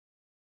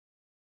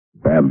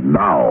And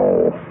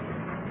now,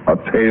 a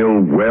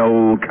tale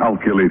well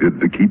calculated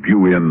to keep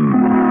you in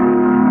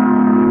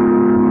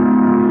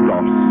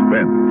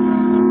suspense.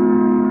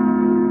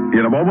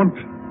 In a moment,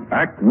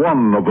 Act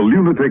One of the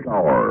Lunatic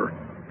Hour,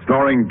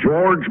 starring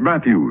George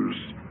Matthews,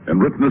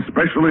 and written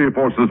especially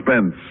for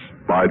suspense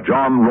by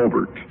John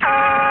Robert.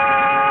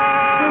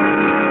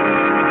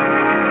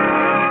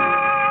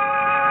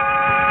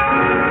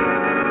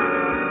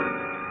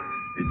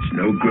 It's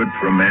no good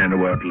for a man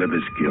to outlive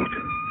his guilt.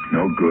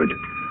 No good.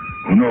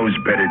 Who knows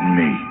better than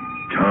me?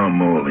 Tom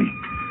Morley.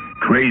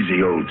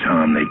 Crazy old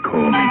Tom, they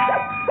call me.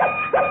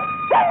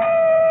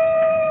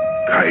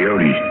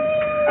 Coyote.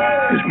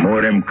 There's more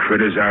of them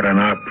critters out on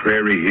our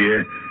prairie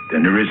here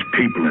than there is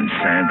people in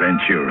San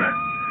Ventura.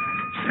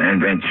 San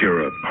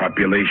Ventura,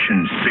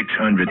 population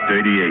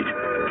 638.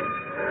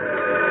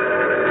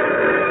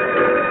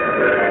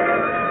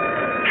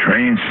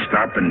 Trains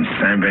stop in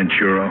San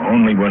Ventura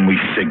only when we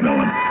signal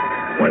them.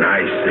 When I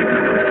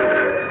signal them.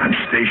 I'm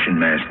station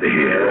master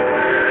here.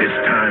 This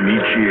time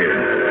each year,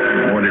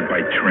 I'm ordered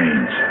by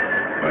trains.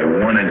 By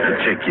one in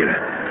particular.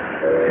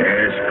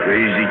 Yes,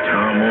 crazy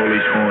Tom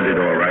Morley's haunted,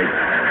 all right.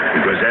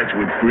 Because that's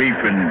what grief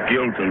and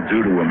guilt will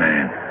do to a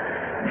man.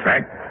 In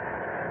fact,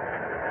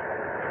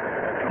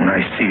 don't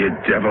I see a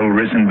devil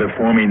risen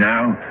before me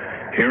now?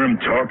 Hear him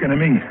talking to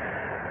me?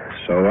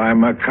 So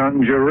I'm a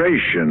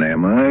conjuration,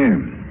 am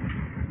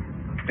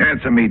I?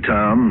 Answer me,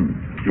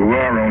 Tom. You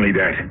are only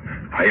that.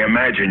 I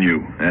imagine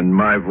you. And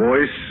my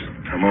voice?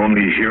 I'm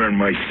only hearing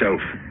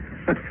myself.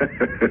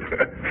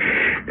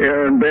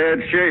 You're in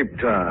bad shape,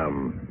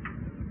 Tom.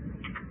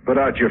 Put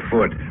out your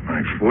foot.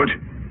 My foot?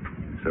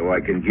 So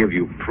I can give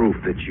you proof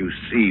that you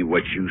see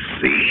what you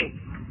see.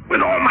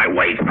 With all my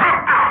weight. Ow,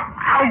 ow,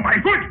 ow, my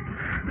foot!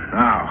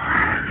 Now,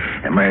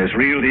 am I as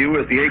real to you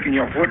as the ache in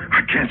your foot?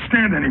 I can't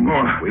stand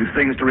anymore. We've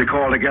things to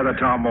recall together,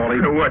 Tom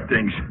Morley. What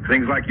things?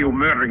 Things like you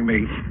murdering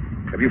me.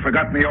 Have you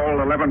forgotten the old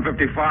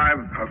 1155?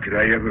 How could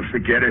I ever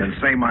forget it? Then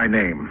say my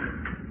name.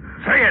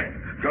 Say it!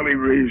 Gully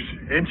Reeves,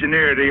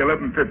 engineer of the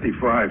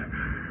 1155.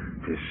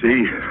 You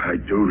see, I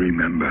do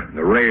remember.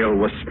 The rail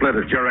was split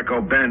at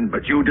Jericho Bend,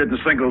 but you didn't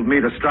signal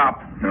me to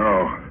stop.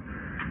 No.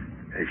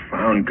 They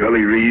found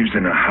Gully Reeves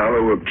in a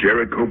hollow of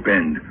Jericho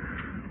Bend,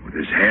 with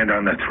his hand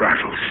on the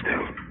throttle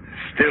still.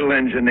 Still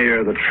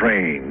engineer the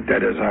train,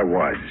 dead as I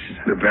was.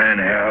 The van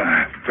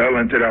fell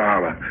into the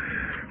hollow.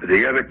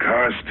 The other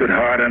cars stood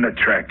hard on the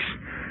tracks.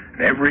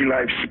 And every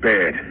life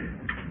spared.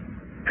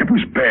 It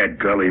was bad,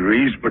 Gully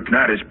Reeves, but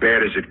not as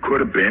bad as it could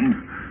have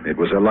been. It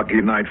was a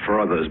lucky night for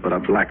others, but a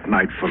black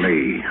night for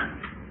me.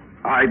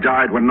 I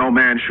died when no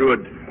man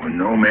should. When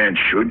no man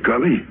should,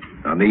 Gully?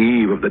 On the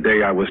eve of the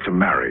day I was to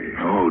marry.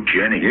 Oh,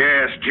 Jenny.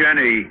 Yes,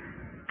 Jenny.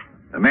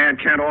 A man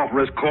can't offer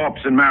his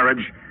corpse in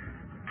marriage.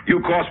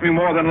 You cost me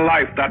more than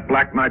life that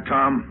black night,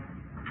 Tom.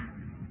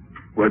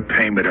 What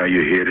payment are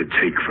you here to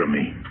take from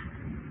me?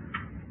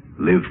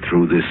 Live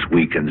through this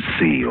week and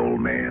see, old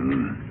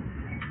man.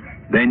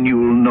 Then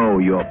you'll know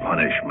your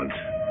punishment.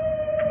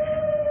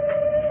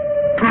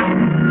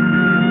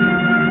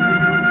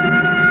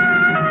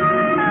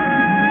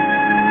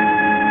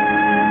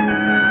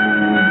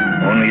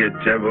 Only a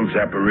devil's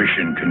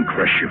apparition can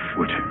crush your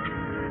foot.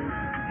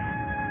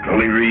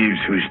 Gully Reeves,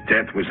 whose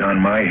death was on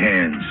my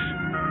hands.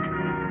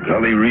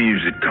 Gully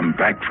Reeves had come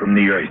back from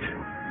the earth,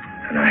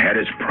 and I had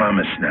his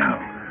promise now.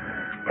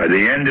 By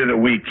the end of the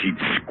week, he'd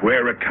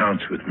square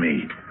accounts with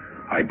me.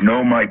 I'd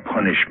know my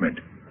punishment.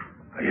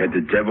 I had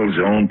the devil's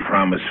own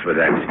promise for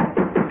that.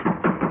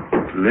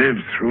 Live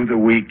through the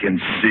week and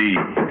see.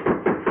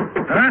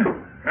 Huh?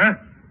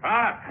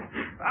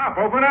 Stop,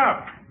 open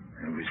up.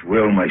 It was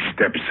Will, my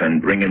stepson,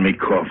 bringing me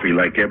coffee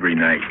like every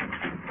night.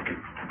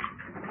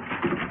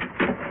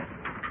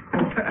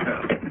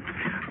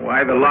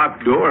 Why the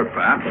locked door,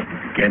 Pop?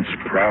 Against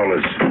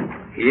prowlers.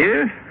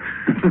 Here?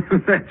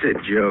 That's a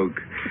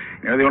joke.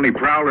 You know, the only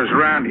prowlers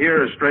around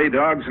here are stray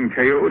dogs and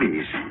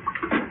coyotes.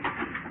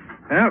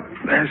 Well,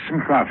 there's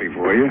some coffee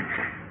for you.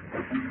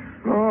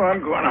 Oh, I'm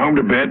going home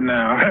to bed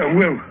now.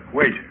 Will,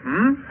 wait.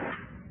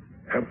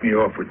 Help me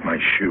off with my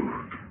shoe.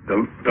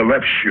 The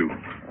left shoe.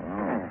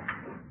 Oh.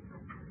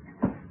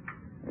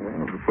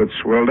 Well, the foot's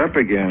swelled up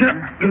again.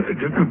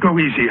 Go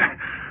easy.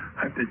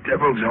 I have the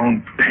devil's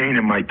own pain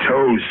in my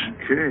toes.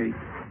 Okay.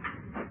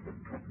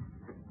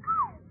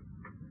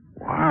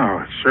 Wow,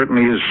 it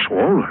certainly is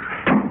swollen.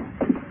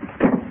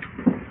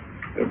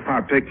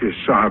 Pop, take your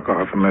sock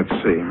off and let's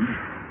see.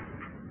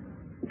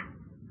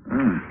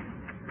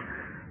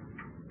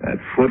 That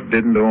foot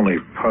didn't only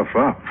puff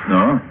up.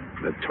 No?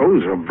 The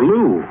toes are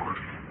blue.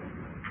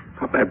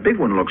 Pop, that big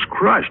one looks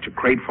crushed. A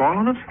crate fall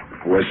on it?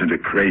 It wasn't a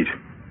crate.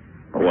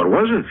 Well, what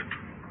was it?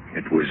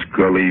 It was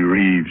Gully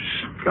Reeves.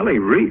 Gully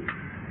Reeves?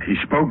 He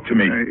spoke to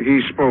me.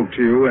 He spoke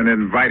to you and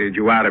invited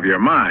you out of your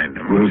mind.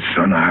 Well,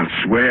 son, I'll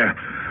swear.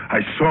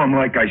 I saw him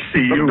like I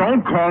see you. But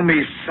don't call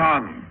me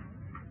son.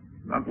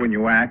 Not when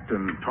you act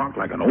and talk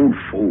like an old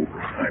fool.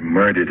 I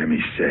murdered him,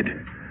 he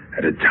said.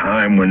 At a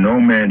time when no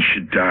man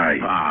should die.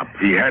 Pop.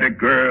 He had a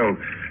girl.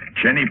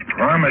 Jenny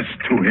promised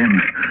to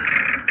him.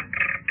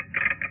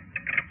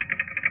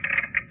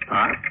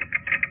 Huh?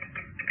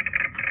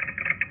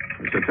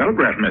 There's a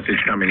telegraph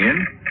message coming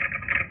in.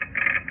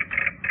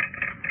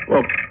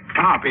 Well,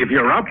 Pop, if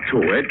you're up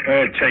to it...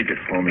 Take it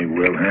for me,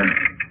 Will, huh?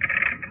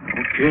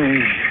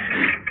 Okay.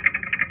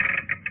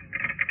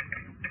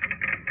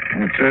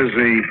 And it says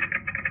the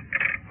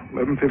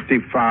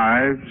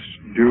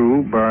 11:55's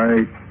due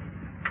by...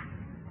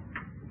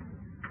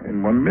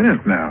 in 1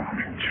 minute now.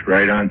 It's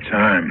right on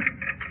time.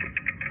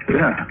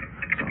 Yeah,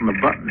 it's on the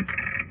button.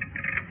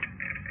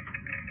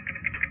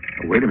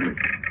 Oh, wait a minute.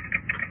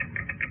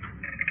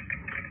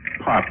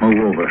 Pop, move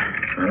over.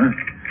 Huh?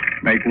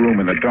 Make room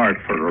in the dark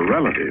for a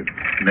relative.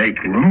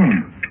 Make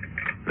room?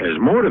 There's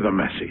more to the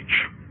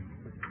message.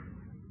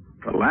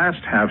 The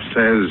last half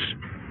says,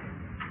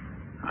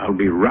 I'll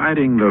be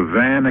riding the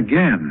van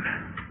again.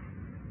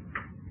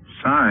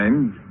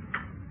 Signed,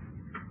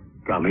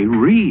 Gully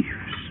Reeves.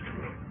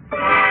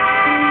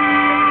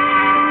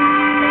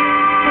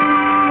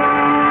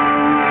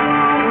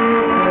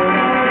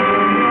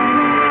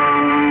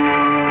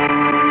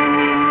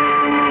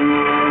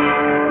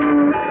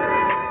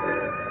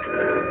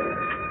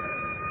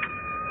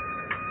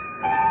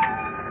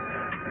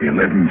 The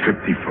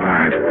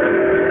 11:55.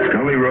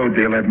 Gully rode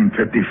the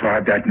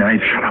 11:55 that night.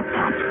 Shut up,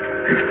 Pop.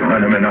 They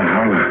found him in a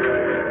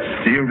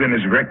hollow, sealed in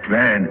his wrecked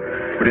van,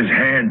 with his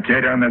hand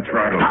dead on the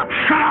throttle. Pop,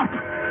 shut up!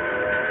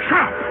 Shut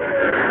up!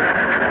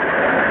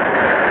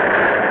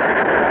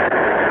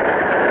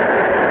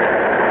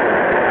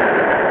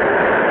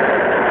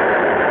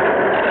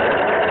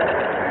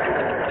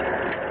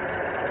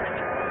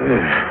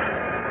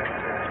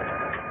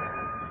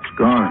 It's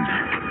gone.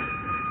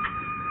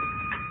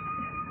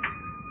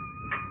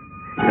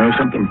 You know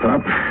something,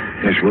 Pop?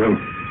 Yes, Will.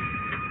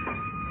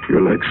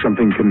 You're like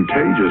something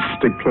contagious.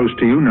 Stick close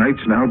to you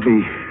nights, and I'll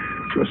be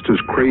just as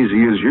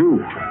crazy as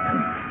you.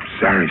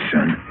 Sorry,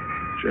 son.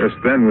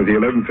 Just then, with the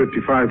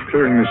 11:55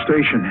 clearing the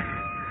station,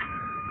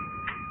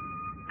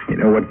 you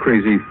know what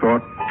crazy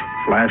thought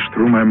flashed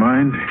through my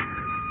mind?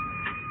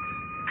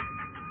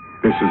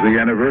 This is the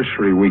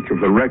anniversary week of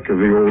the wreck of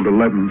the old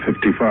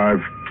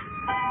 11:55.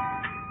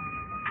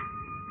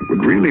 It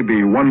would really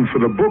be one for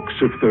the books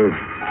if the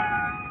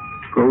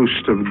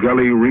ghost of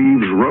Gully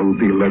Reeves rode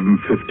the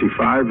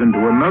 11:55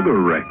 into another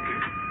wreck.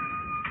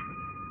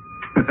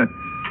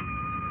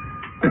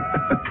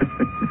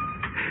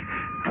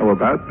 How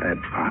about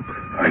that, Pop?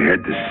 I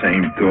had the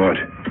same thought.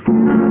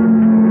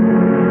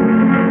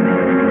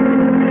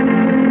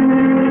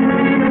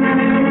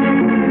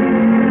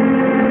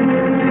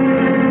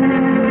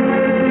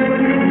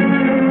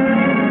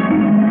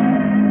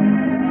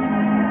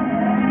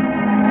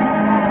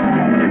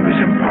 It was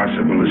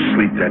impossible to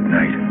sleep that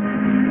night.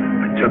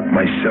 I took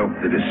myself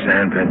to the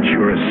San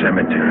Ventura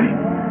Cemetery.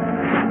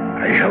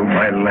 I held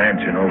my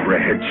lantern over a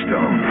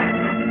headstone.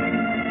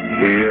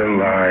 Here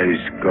lies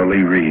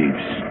Gully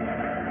Reeves.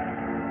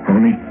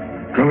 Only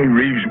Gully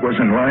Reeves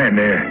wasn't lying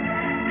there.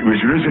 He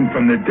was risen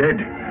from the dead.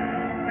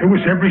 There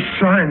was every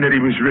sign that he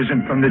was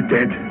risen from the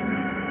dead.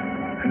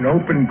 An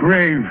open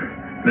grave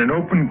and an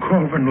open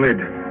coffin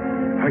lid.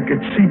 I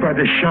could see by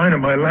the shine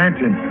of my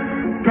lantern.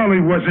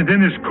 Gully wasn't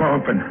in his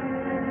coffin.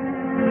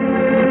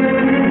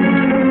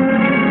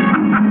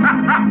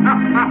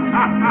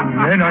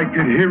 And then I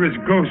could hear his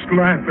ghost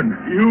laughing.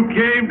 You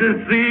came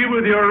to see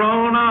with your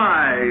own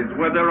eyes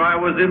whether I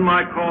was in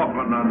my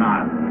coffin or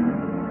not.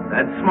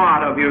 That's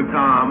smart of you,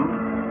 Tom.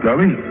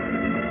 Gully?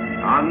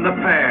 On the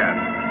path,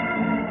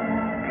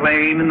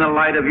 plain in the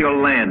light of your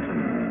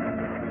lantern.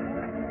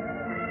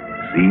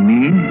 See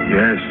me?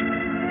 Yes.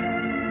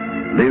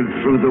 Live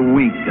through the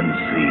week and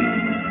see.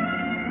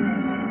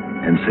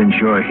 And since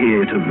you're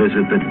here to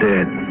visit the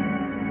dead,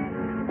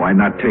 why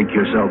not take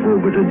yourself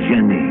over to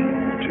Jenny?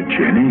 To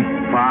Jenny?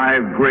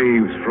 5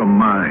 graves from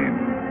mine.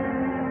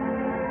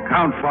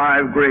 Count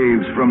 5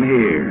 graves from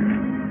here.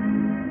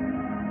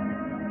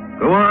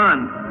 Go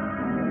on.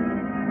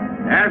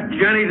 Ask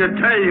Jenny to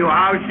tell you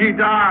how she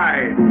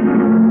died.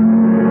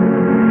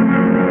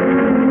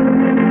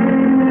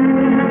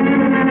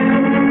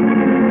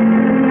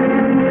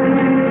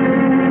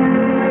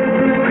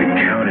 I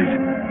counted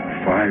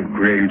 5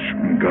 graves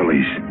from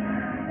Gully's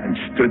and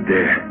stood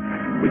there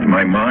with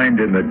my mind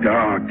in the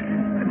dark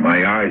and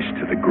my eyes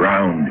to the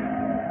ground.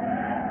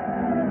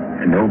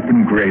 An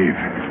open grave,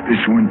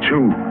 this one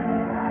too.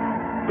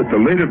 But the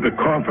lid of the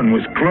coffin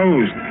was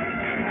closed.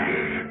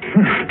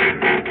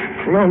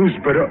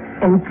 Closed, but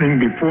opening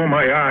before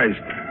my eyes.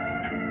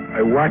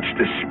 I watched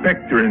a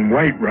specter in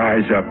white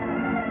rise up.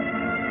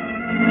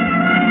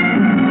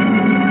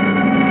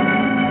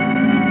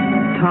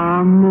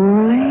 Tom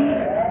Morley?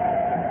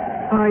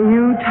 Are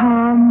you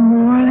Tom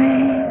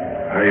Morley?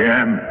 I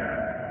am.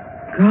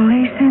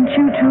 Gully sent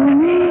you to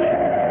me?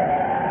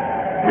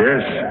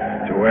 Yes,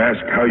 to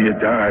ask how you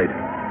died.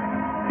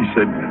 He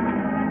said,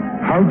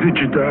 how did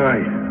you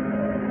die?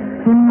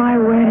 In my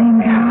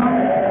wedding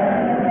gown.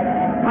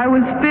 I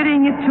was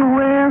fitting it to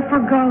wear for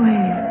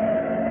Gully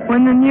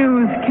when the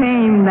news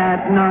came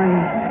that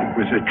night. It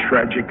was a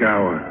tragic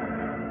hour.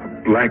 A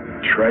black,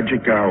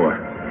 tragic hour.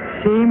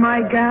 See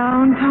my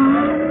gown,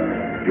 Tom?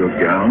 Your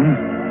gown?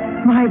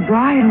 my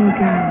bridal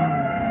gown.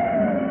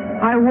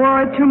 I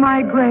wore it to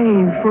my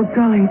grave for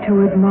Gully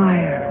to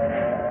admire.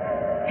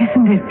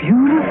 Isn't it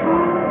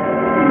beautiful?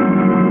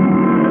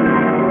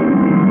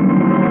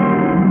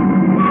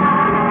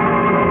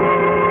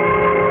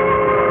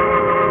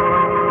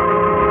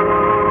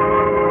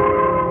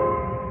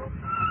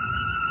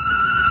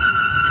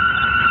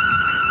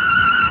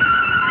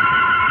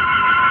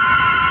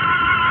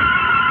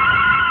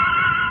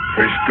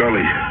 First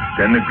Gully,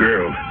 then the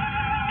girl.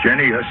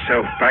 Jenny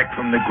herself back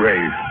from the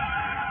grave.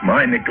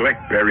 My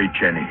neglect buried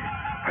Jenny.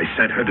 I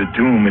sent her to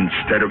doom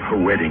instead of her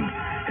wedding,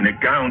 in a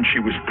gown she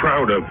was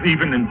proud of,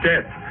 even in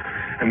death.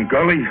 And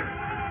Gully,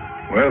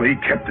 well, he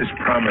kept his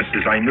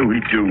promises. I knew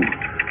he'd do.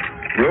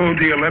 Rode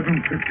the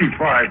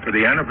 11:55 for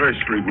the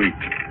anniversary week.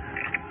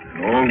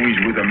 And always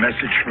with a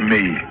message for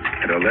me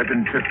at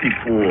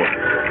 11:54,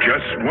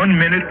 just 1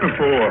 minute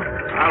before.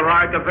 I'll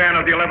ride the van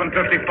of the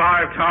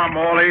 11:55, Tom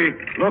Morley.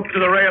 Look to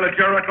the rail at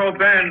Jericho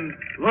Bend.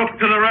 Look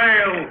to the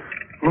rail.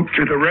 Look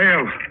to the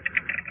rail.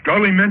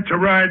 Gully meant to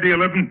ride the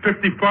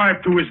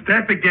 11:55 to his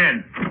death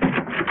again.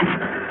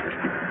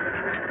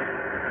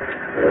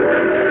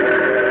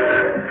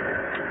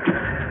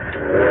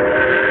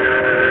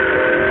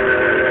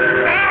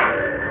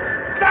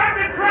 Stop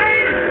the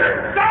train!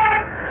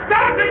 Stop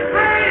the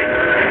train!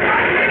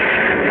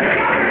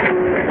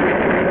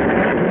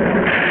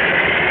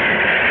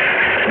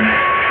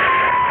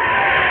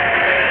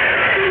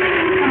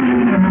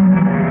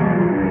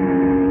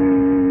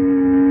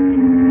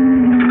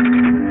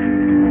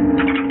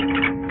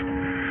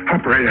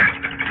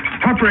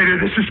 Operator,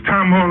 this is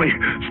Tom Morley,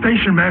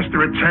 station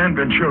master at San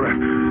Ventura.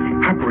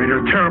 Operator,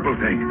 a terrible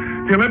thing.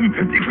 The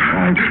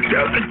 11:55.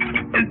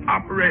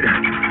 Operator.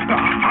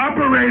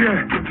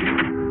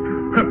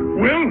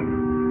 Will?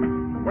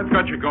 What's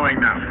got you going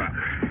now?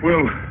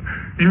 Will,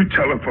 you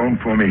telephone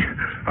for me.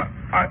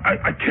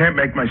 I can't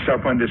make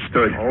myself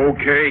understood.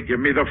 Okay, give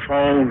me the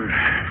phone.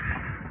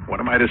 What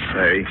am I to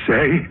say?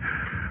 Say?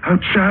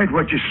 Outside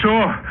what you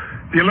saw.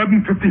 The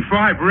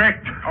 11:55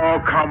 wrecked. Oh,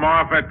 come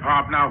off it,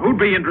 Pop. Now, who'd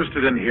be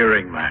interested in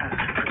hearing that?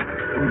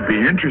 Who'd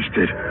be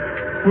interested?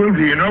 Will,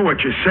 do you know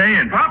what you're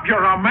saying? Pop,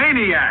 you're a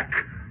maniac.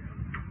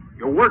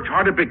 You worked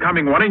hard at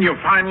becoming one, and you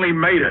finally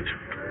made it.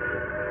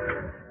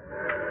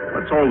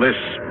 What's all this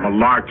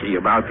malarkey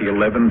about the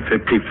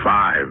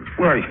 11:55?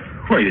 Why,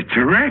 it's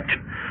a wreck.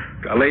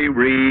 Gully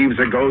Reeves,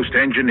 a ghost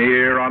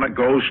engineer on a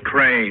ghost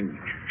train.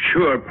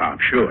 Sure,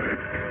 Pop, sure.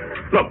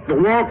 Look, the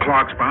wall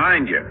clock's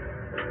behind you.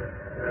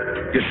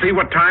 You see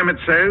what time it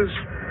says?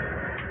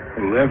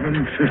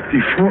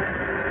 11:54.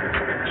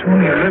 It's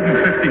only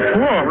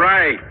 11:54.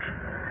 Right.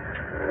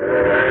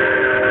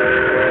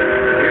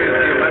 Here's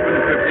the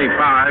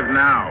 11:55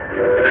 now.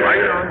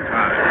 Right on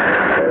time.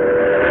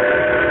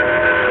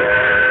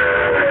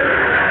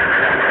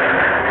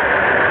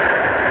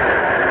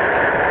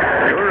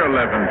 Your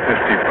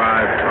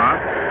 11:55, Pop.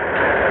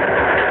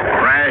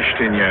 Crashed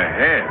in your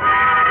head.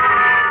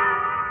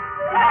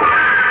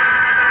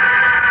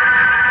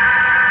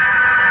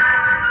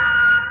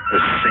 A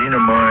saner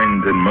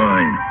mind than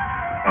mine.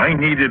 I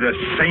needed a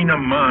saner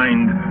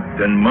mind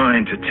than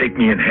mine to take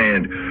me in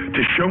hand,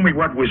 to show me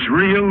what was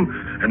real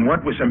and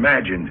what was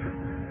imagined.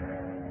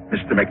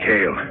 Mr.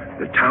 McHale,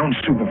 the town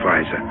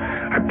supervisor,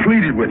 I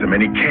pleaded with him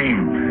and he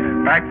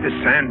came back to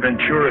San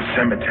Ventura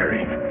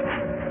Cemetery.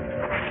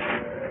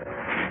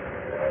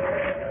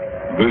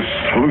 This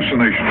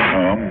hallucination,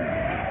 Tom.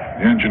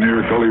 The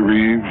engineer Gully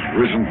Reeves,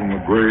 risen from the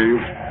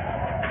grave,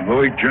 and the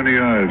late Jenny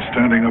Ives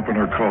standing up in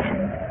her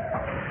coffin.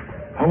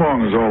 How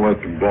long has all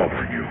that been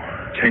bothering you?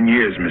 10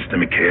 years, Mr.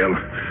 McHale.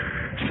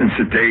 Since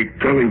the day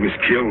Gully was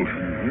killed.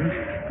 Mm-hmm.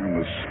 And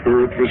the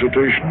spirit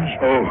visitations?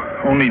 Oh,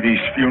 only these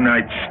few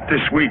nights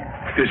this week,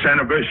 this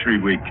anniversary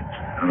week.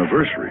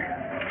 Anniversary?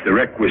 The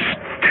wreck was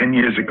 10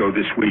 years ago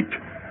this week.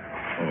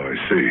 Oh, I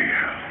see.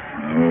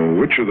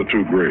 Which of the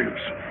two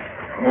graves?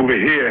 Over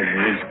here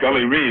is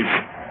Gully Reeves.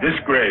 This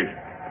grave.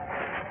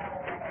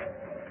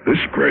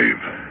 This grave?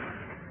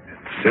 It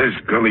says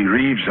Gully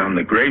Reeves on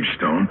the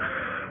gravestone.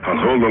 I'll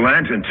hold the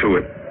lantern to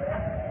it.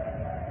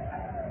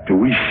 Do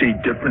we see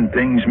different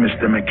things,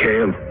 Mr.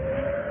 McHale?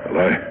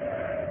 Well,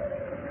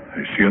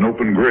 I see an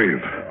open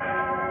grave.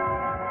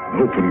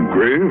 An open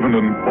grave and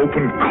an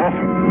open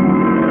coffin.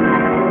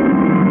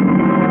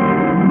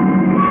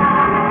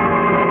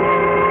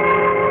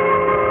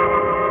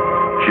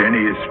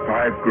 Jenny is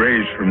 5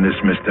 graves from this,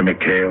 Mr.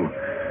 McHale.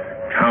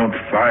 Count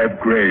 5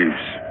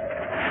 graves.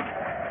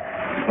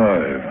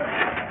 5.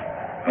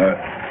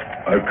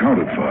 I've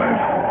counted 5.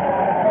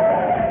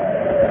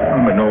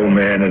 I'm an old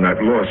man and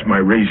I've lost my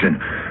reason.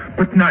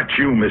 But not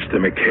you, Mr.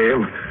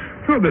 McHale.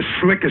 You're the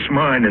slickest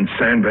mind in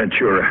San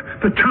Ventura,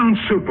 the town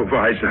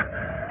supervisor.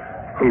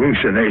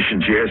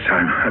 Hallucinations, yes,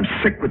 I'm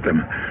sick with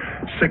them.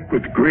 Sick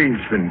with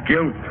grief and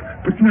guilt,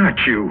 but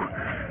not you.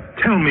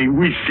 Tell me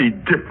we see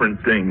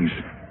different things.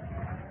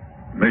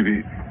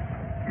 Maybe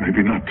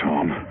not,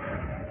 Tom.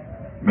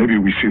 Maybe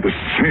we see the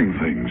same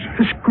things.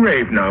 This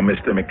grave now,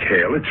 Mr.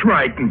 McHale, it's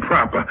right and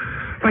proper.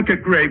 Like a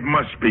grave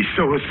must be,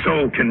 so a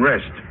soul can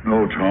rest.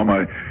 No, Tom,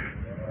 I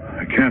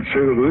I can't say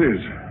that it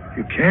is.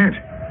 You can't?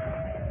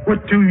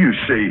 What do you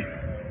see?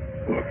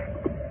 Look,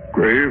 the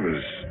grave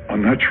is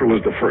unnatural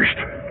as the first.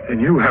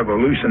 And you have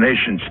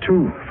hallucinations,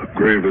 too. The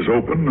grave is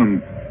open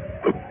and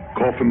the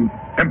coffin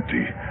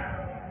empty,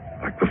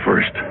 like the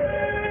first.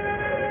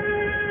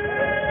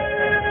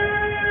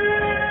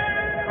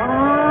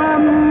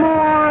 Tom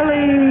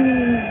Morley!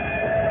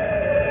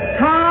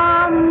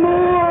 Tom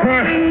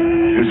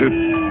Morley! Is it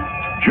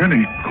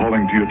Jenny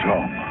calling to you,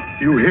 Tom?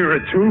 You hear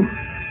it, too?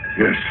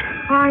 Yes.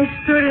 I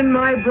stood in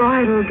my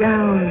bridal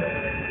gown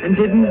and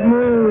didn't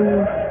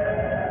move.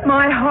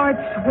 My heart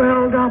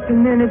swelled up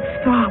and then it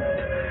stopped.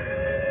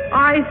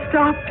 I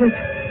stopped it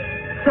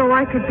so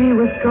I could be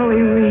with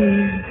Gully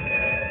Reeves.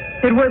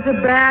 It was a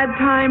bad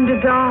time to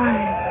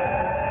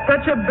die.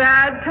 Such a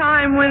bad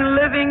time when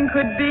living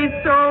could be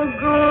so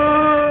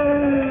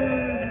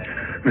good.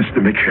 Mr.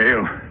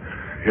 McHale.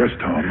 Yes,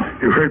 Tom.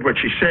 You heard what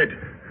she said.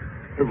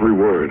 Every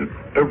word.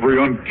 Every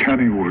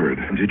uncanny word.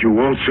 And did you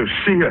also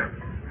see her?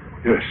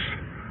 Yes.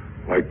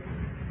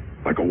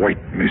 Like a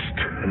white mist.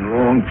 And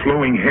long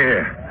flowing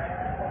hair.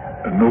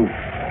 And no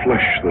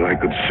flesh that I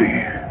could see.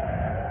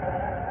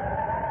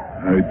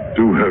 I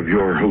do have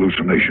your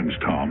hallucinations,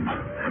 Tom.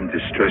 I'm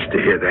distressed to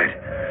hear that.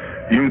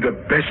 You, the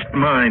best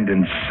mind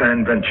in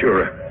San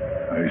Ventura.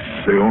 I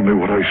say only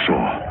what I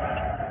saw.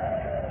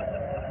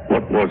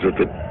 What was it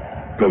that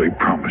Gully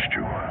promised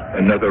you?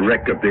 Another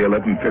wreck of the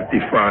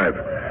 1155.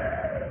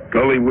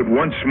 Gully would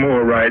once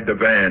more ride the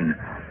van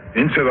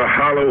into the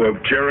hollow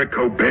of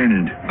Jericho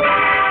Bend.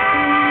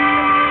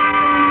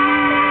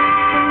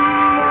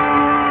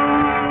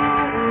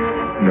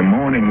 In the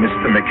morning,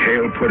 Mr.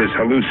 McHale put his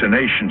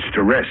hallucinations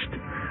to rest.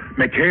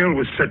 McHale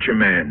was such a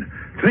man.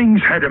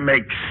 Things had to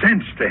make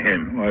sense to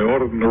him. I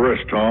ordered an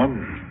arrest,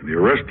 Tom. The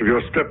arrest of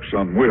your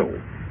stepson, Will.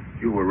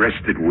 You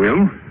arrested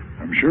Will?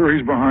 I'm sure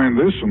he's behind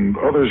this and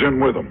others in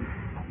with him.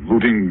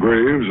 Looting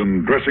graves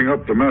and dressing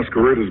up to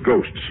masquerade as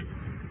ghosts.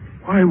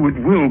 Why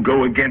would Will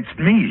go against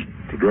me?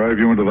 To drive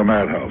you into the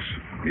madhouse.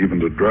 Even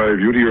to drive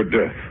you to your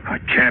death. I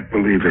can't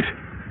believe it.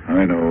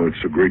 I know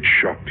it's a great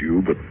shock to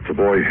you, but the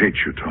boy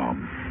hates you,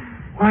 Tom.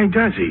 Why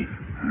does he?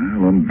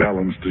 Well,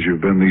 unbalanced as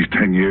you've been these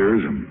 10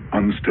 years, an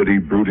unsteady,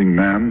 brooding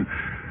man,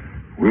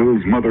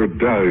 Will's mother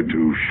died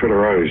to shut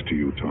her eyes to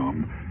you,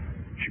 Tom.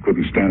 She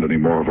couldn't stand any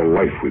more of a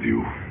life with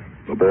you.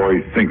 The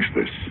boy thinks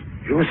this.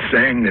 You're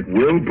saying that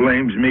Will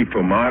blames me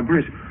for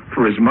Margaret?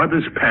 For his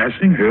mother's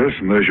passing? Yes,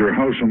 and there's your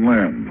house and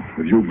land.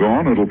 With you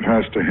gone, it'll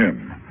pass to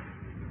him.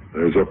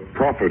 There's a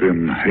profit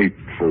in hate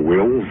for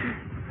Will.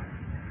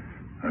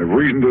 I've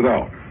reasoned it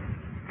out.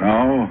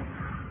 Now,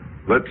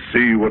 let's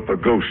see what the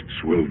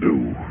ghosts will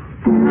do.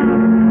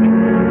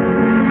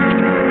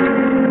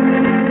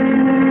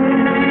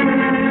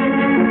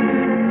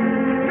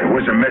 There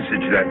was a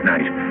message that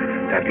night,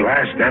 that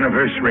last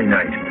anniversary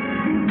night.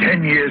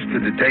 10 years to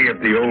the day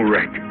of the old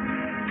wreck.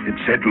 It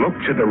said, look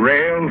to the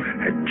rail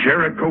at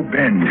Jericho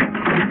Bend.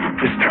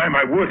 This time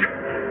I would.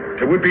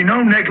 There would be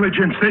no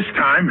negligence this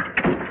time.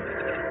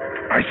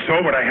 I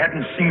saw what I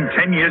hadn't seen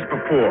 10 years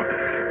before.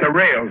 The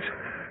rails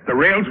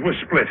were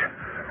split.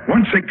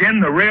 Once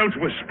again, the rails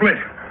were split.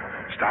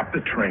 Stop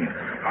the train.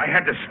 I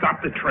had to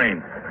stop the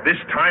train.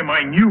 This time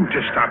I knew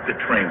to stop the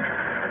train.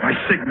 My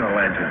signal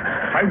lantern.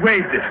 I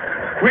waved it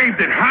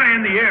high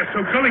in the air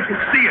so Gully could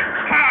see it.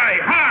 High,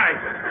 high.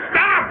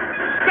 Stop!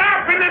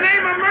 Stop in the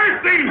name of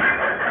mercy!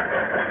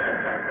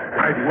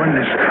 I'd won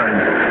this time.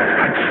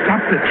 I'd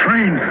stopped the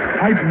train.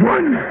 I'd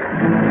won.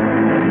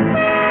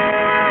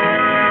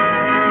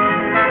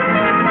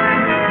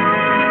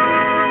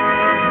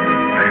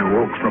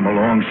 Woke from a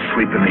long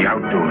sleep in the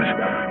outdoors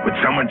with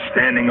someone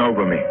standing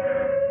over me.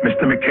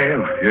 Mr.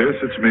 McHale?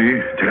 Yes, it's me.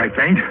 Did I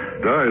faint?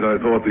 Died,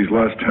 I thought, these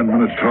last 10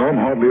 minutes, Tom.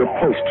 Hardly a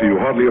pulse to you,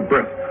 hardly a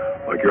breath.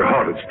 Like your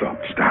heart had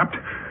stopped. Stopped?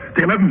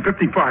 The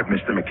 1155,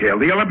 Mr. McHale.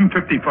 The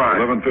 1155.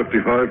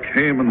 1155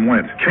 came and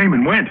went. Came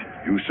and went?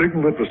 You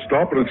signaled it to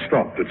stop, and it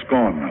stopped. It's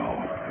gone now.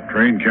 The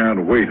train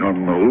can't wait on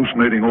an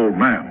hallucinating old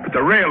man. But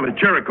the rail at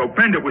Jericho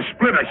Bend, it was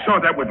split. I saw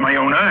that with my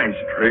own eyes.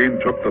 Train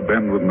took the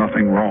bend with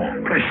nothing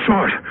wrong. But I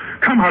saw it.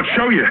 Come, I'll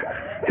show you.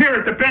 Here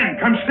at the bend.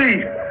 Come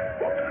see.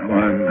 Well,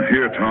 I'm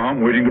here,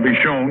 Tom, waiting to be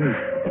shown.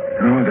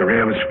 Oh, the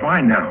rail is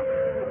fine now.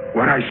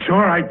 What I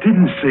saw, I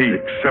didn't see.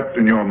 Except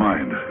in your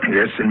mind.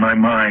 Yes, in my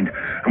mind.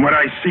 And what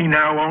I see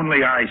now,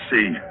 only I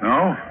see.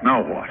 Now?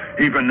 Now what?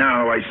 Even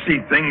now, I see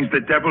things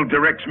the devil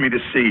directs me to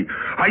see.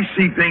 I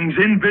see things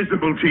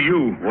invisible to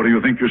you. What do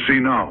you think you see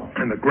now?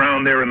 In the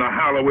ground there in the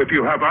hollow, if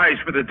you have eyes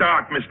for the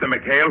dark, Mr.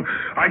 McHale,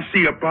 I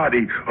see a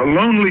body, a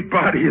lonely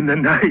body in the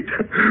night.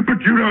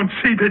 But you don't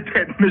see the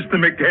dead, Mr.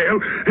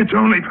 McHale. It's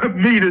only for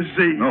me to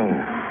see. No,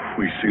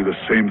 we see the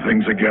same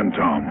things again,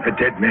 Tom. A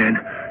dead man?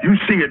 You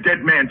see a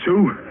dead man,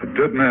 too? A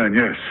dead man,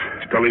 yes.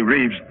 It's Gully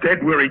Reeves,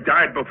 dead where he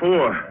died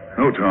before.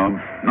 No, Tom,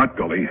 not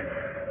Gully.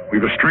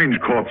 We've a strange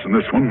corpse in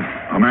this one.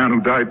 A man who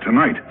died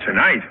tonight.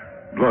 Tonight?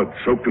 Blood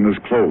soaked in his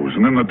clothes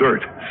and in the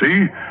dirt.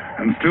 See?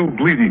 And still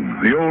bleeding.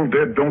 The old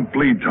dead don't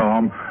bleed,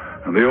 Tom.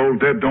 And the old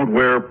dead don't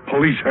wear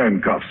police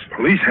handcuffs.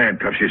 Police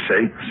handcuffs, you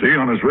say? See,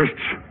 on his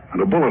wrists.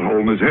 And a bullet hole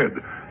in his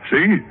head.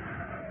 See?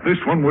 This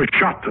one was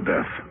shot to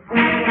death.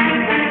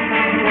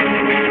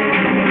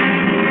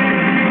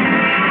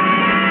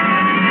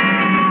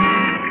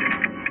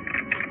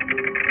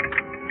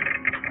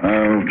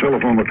 I'll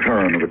telephone the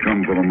coroner to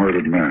come for the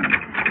murdered man.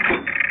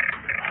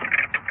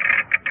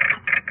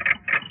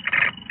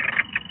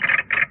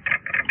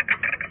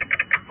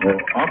 Oh,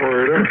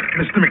 operator.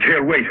 Mr.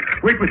 McHale, wait.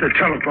 Wait with the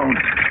telephone.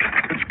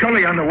 It's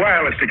Gully on the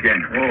wireless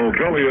again. Oh,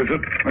 Gully, is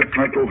it? Let's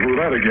not go through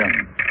that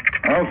again.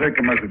 I'll take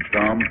the message,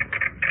 Tom.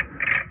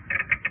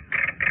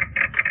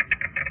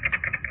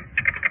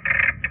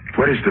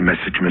 What is the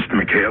message, Mr.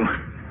 McHale?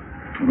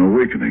 An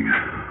awakening.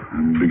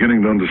 I'm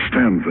beginning to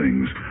understand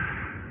things.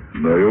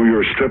 And I owe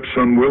your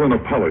stepson Will an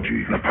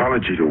apology. An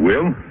apology to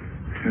Will?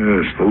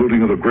 Yes, the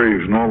looting of the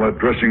graves and all that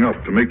dressing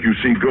up to make you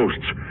see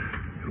ghosts.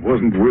 It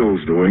wasn't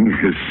Will's doing,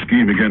 his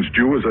scheme against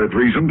you, as I'd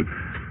reasoned.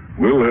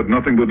 Will had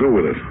nothing to do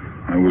with it.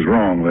 I was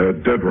wrong there,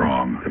 dead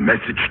wrong. The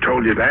message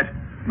told you that?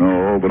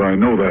 No, but I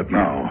know that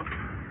now.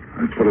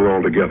 I put it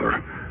all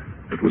together.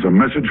 It was a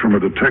message from a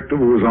detective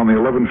who was on the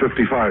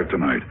 11:55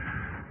 tonight.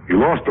 He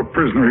lost a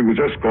prisoner he was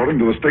escorting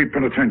to the state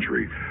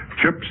penitentiary.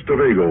 Chip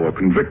Stavago, a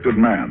convicted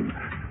man.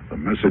 The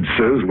message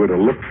says we're to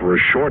look for a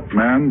short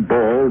man,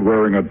 bald,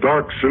 wearing a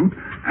dark suit,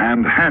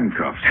 and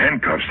handcuffs.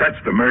 Handcuffs?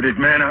 That's the murdered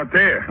man out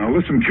there. Now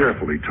listen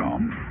carefully,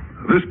 Tom.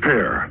 This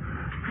pair,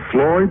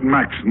 Floyd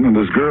Maxson and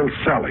his girl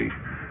Sally,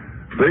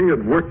 they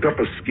had worked up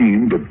a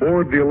scheme to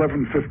board the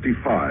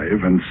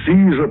 11:55 and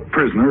seize a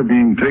prisoner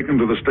being taken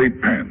to the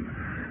state pen.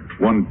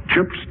 One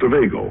Chip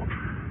Stavago.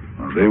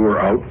 They were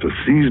out to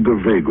seize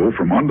DeVago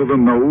from under the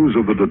nose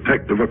of the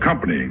detective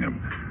accompanying him.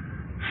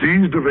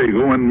 Seize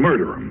DeVago and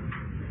murder him.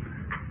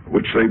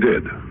 Which they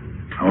did.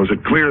 Now, is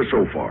it clear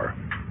so far?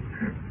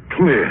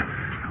 Clear.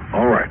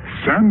 All right.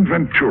 San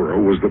Ventura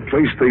was the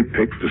place they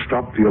picked to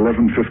stop the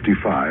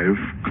 11:55,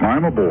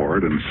 climb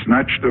aboard, and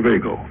snatch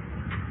DeVago.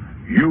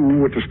 You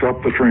were to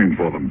stop the train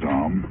for them,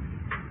 Tom.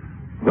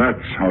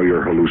 That's how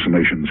your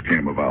hallucinations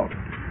came about.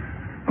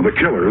 Now, the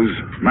killers,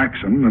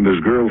 Maxson and his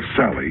girl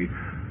Sally,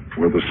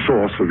 were the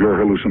source of your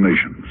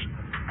hallucinations.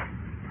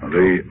 Now,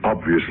 they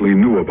obviously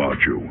knew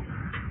about you.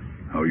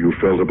 How you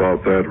felt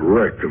about that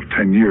wreck of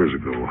 10 years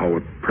ago, how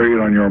it preyed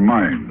on your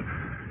mind,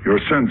 your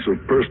sense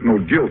of personal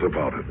guilt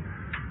about it.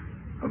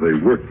 Now, they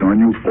worked on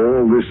you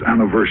all this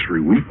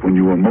anniversary week when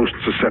you were most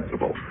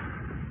susceptible.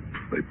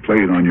 They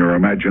played on your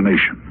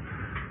imagination,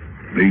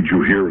 made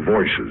you hear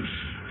voices,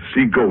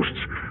 see ghosts,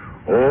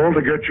 all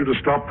to get you to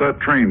stop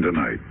that train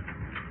tonight.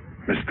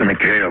 Mr.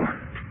 McHale.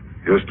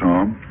 Yes,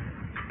 Tom?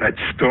 That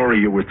story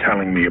you were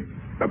telling me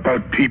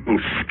about people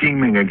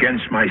scheming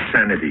against my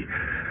sanity.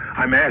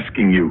 I'm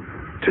asking you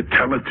to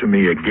tell it to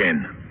me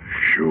again.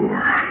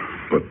 Sure,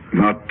 but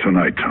not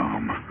tonight,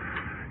 Tom.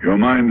 Your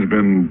mind's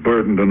been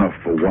burdened enough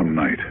for one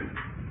night.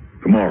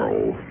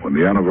 Tomorrow, when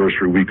the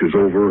anniversary week is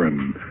over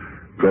and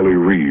Gully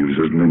Reeves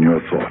isn't in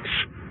your thoughts.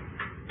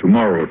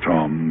 Tomorrow,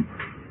 Tom,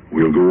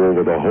 we'll go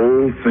over the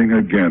whole thing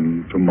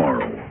again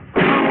tomorrow.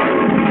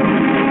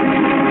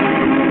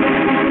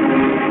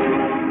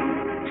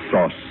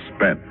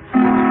 Suspense.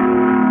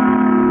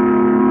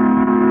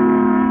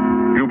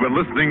 You've been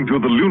listening to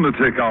the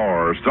Lunatic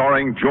Hour,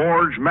 starring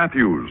George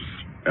Matthews,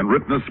 and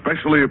written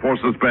especially for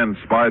Suspense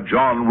by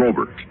John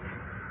Robert.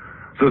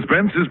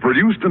 Suspense is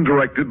produced and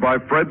directed by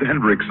Fred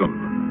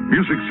Hendrickson.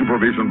 Music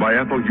supervision by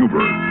Ethel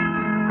Huber.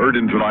 Heard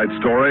in tonight's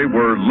story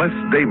were Les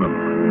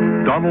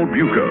Damon, Donald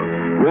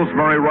Buca,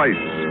 Rosemary Rice,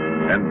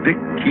 and Dick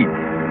Keith.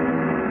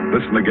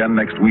 Listen again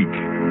next week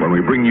when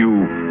we bring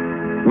you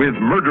With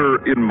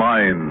Murder in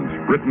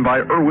Mind, written by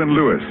Erwin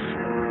Lewis.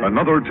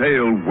 Another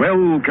tale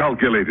well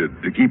calculated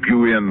to keep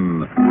you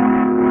in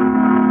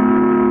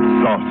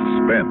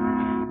suspense.